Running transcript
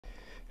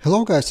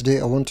Hello guys, today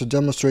I want to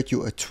demonstrate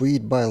you a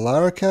tweet by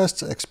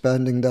Laravel,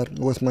 expanding that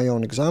with my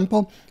own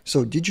example.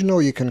 So did you know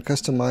you can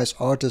customize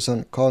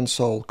Artisan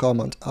console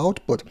command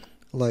output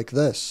like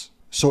this?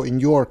 So in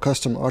your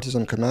custom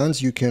Artisan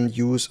commands you can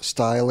use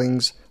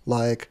stylings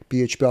like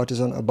PHP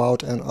Artisan,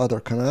 about, and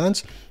other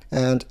commands.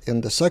 And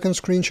in the second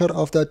screenshot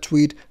of that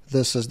tweet,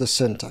 this is the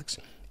syntax.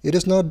 It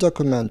is not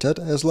documented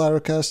as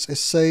Laravel is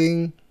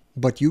saying,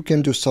 but you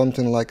can do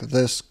something like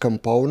this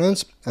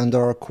components, and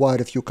there are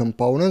quite a few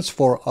components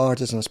for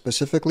Artisan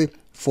specifically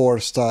for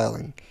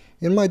styling.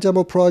 In my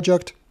demo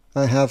project,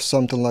 I have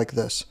something like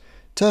this.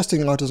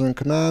 Testing Artisan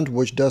command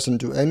which doesn't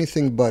do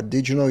anything, but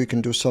did you know you can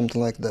do something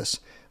like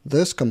this?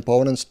 This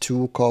components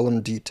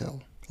 2-column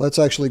detail. Let's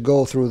actually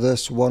go through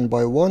this one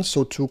by one.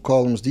 So 2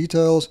 columns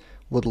details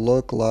would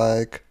look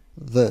like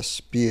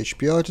this.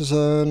 PHP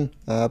Artisan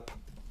app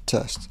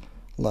test.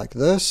 Like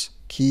this.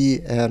 Key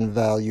and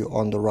value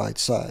on the right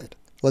side.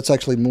 Let's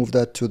actually move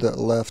that to the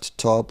left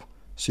top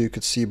so you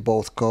could see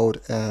both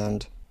code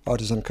and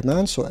Artisan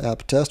commands. So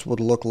app test would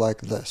look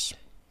like this.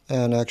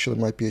 And actually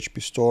my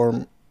PHP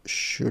storm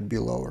should be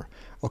lower.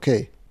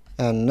 Okay,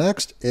 and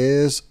next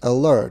is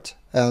alert.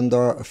 And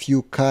there are a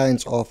few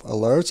kinds of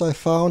alerts I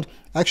found.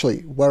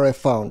 Actually, where I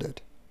found it.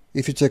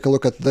 If you take a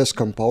look at this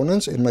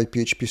components in my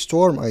PHP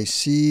storm, I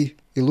see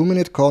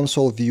Illuminate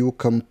console view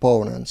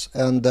components.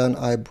 And then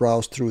I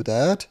browsed through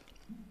that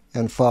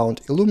and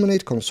found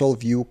Illuminate console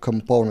view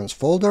components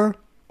folder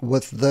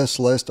with this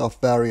list of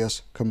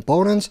various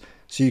components.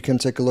 So you can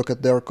take a look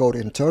at their code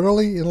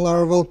internally in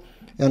Laravel,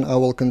 and I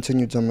will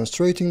continue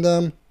demonstrating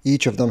them.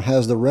 Each of them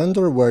has the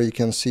render where you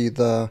can see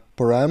the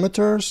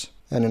parameters.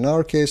 And in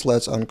our case,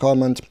 let's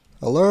uncomment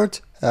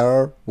alert,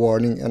 error,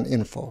 warning, and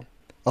info.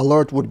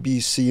 Alert would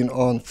be seen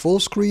on full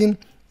screen,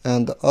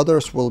 and the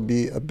others will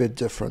be a bit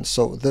different.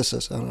 So this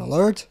is an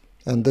alert,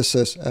 and this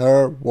is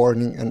error,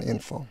 warning, and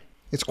info.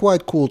 It's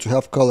quite cool to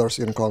have colors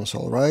in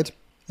console, right?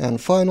 And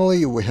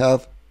finally, we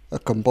have a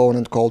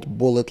component called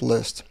bullet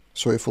list.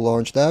 So if we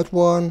launch that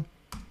one,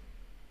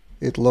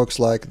 it looks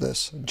like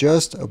this,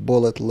 just a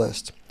bullet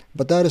list.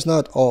 But that is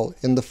not all.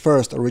 In the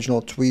first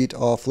original tweet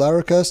of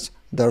Laravel,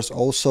 there's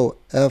also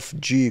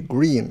FG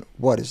green.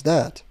 What is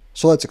that?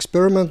 So let's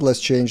experiment.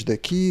 Let's change the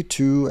key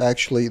to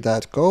actually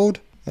that code.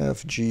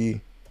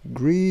 FG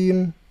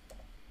green,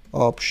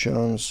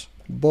 options,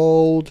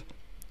 bold,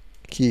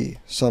 key,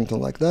 something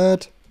like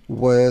that,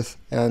 with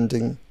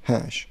ending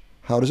hash.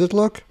 How does it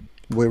look?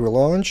 We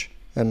relaunch,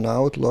 and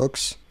now it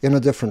looks in a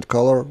different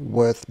color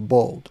with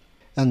bold.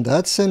 And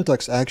that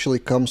syntax actually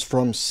comes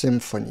from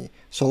Symfony.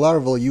 So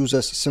Laravel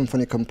uses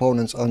Symfony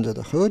components under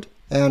the hood,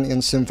 and in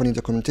Symfony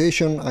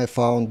documentation I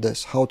found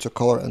this, how to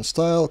color and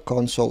style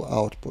console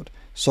output.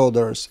 So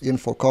there's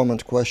info,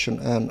 comment, question,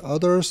 and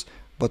others,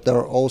 but there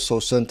are also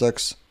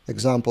syntax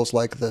examples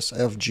like this,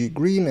 FG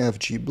green,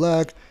 FG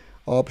black,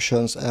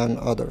 options, and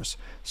others.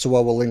 So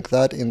I will link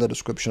that in the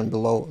description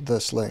below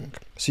this link.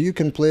 So you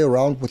can play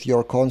around with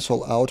your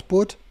console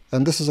output,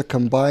 and this is a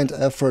combined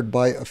effort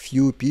by a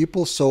few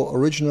people. So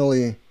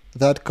originally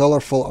that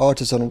colorful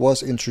Artisan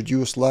was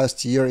introduced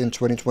last year in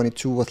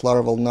 2022 with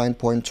Laravel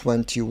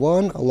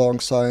 9.21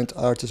 alongside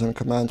Artisan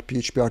command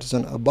PHP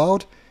Artisan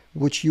about,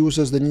 which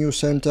uses the new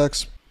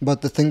syntax.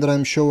 But the thing that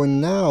I'm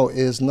showing now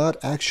is not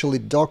actually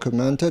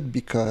documented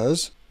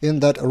because in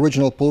that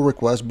original pull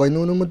request by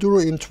Nuno Maduro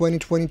in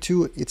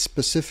 2022, it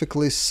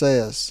specifically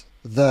says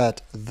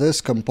that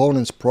this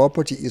component's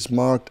property is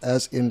marked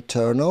as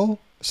internal.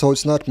 So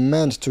it's not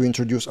meant to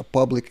introduce a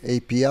public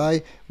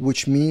API,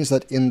 which means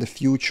that in the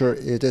future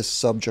it is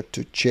subject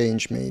to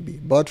change maybe.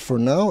 But for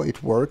now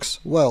it works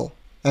well.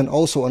 And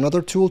also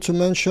another tool to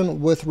mention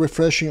with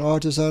refreshing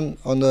Artisan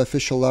on the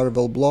official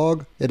Laravel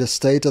blog, it is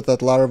stated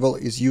that Laravel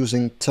is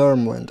using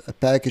Termwind, a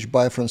package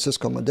by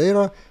Francisco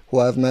Madeira, who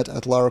I've met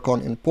at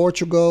Laracon in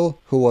Portugal,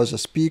 who was a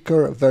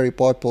speaker, a very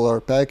popular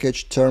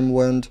package,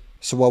 Termwind.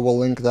 So I will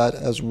link that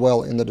as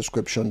well in the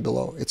description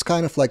below. It's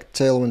kind of like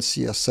Tailwind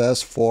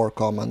CSS for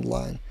command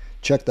line.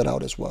 Check that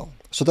out as well.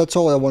 So that's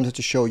all I wanted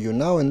to show you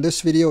now in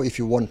this video. If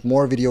you want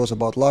more videos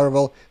about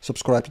Laravel,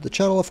 subscribe to the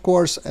channel, of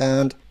course,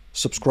 and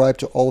subscribe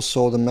to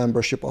also the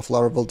membership of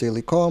Laravel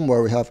Daily.com,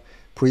 where we have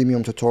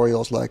premium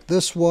tutorials like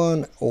this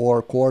one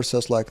or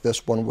courses like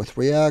this one with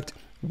React,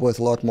 with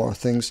a lot more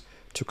things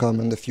to come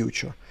in the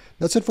future.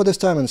 That's it for this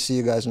time, and see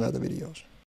you guys in other videos.